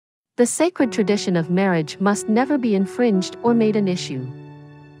The sacred tradition of marriage must never be infringed or made an issue.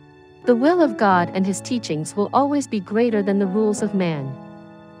 The will of God and His teachings will always be greater than the rules of man.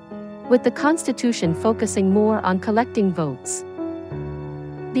 With the Constitution focusing more on collecting votes,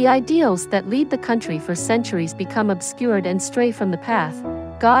 the ideals that lead the country for centuries become obscured and stray from the path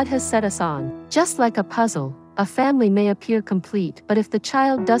God has set us on. Just like a puzzle, a family may appear complete, but if the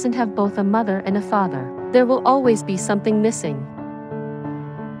child doesn't have both a mother and a father, there will always be something missing.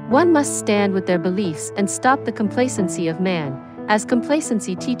 One must stand with their beliefs and stop the complacency of man, as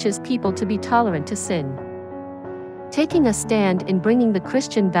complacency teaches people to be tolerant to sin. Taking a stand in bringing the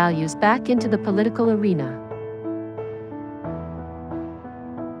Christian values back into the political arena.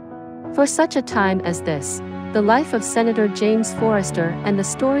 For such a time as this, the life of Senator James Forrester and the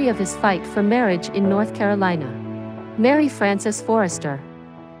story of his fight for marriage in North Carolina. Mary Frances Forrester.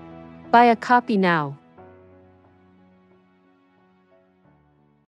 Buy a copy now.